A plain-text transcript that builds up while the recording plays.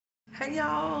Hey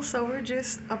y'all, so we're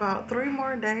just about 3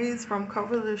 more days from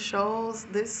Cover the Shoals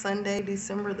this Sunday,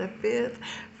 December the 5th,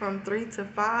 from 3 to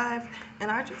 5.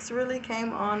 And I just really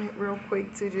came on real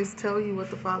quick to just tell you what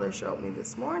the Father showed me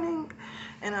this morning.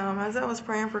 And as I was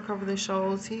praying for Cover the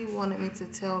Shoals, He wanted me to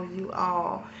tell you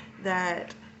all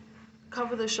that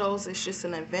Cover the Shoals is just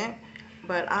an event,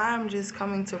 but I'm just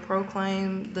coming to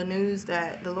proclaim the news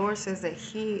that the Lord says that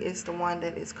He is the one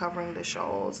that is covering the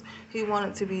shoals. He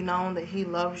wanted to be known that He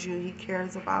loves you, He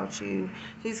cares about you,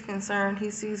 He's concerned,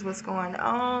 He sees what's going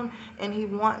on, and He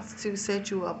wants to set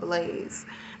you ablaze.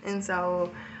 And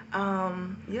so,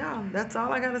 yeah, that's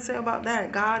all I got to say about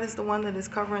that. God is the one that is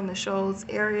covering the shoals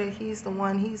area. He's the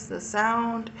one, He's the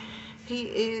sound. He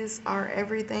is our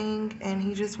everything, and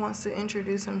He just wants to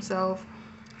introduce Himself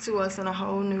to us in a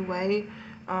whole new way.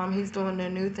 He's doing a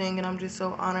new thing, and I'm just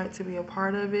so honored to be a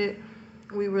part of it.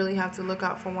 We really have to look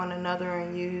out for one another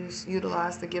and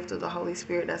utilize the gift of the Holy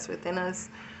Spirit that's within us.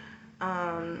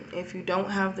 If you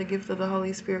don't have the gift of the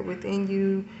Holy Spirit within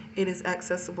you, it is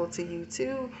accessible to you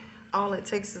too. All it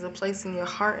takes is a place in your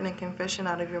heart and a confession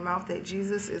out of your mouth that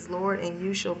Jesus is Lord and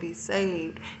you shall be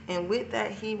saved. And with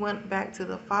that, He went back to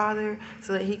the Father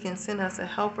so that He can send us a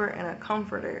helper and a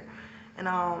comforter. And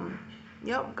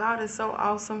yep, God is so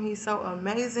awesome. He's so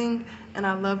amazing. And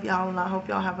I love y'all, and I hope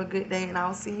y'all have a good day. And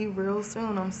I'll see you real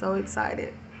soon. I'm so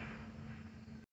excited.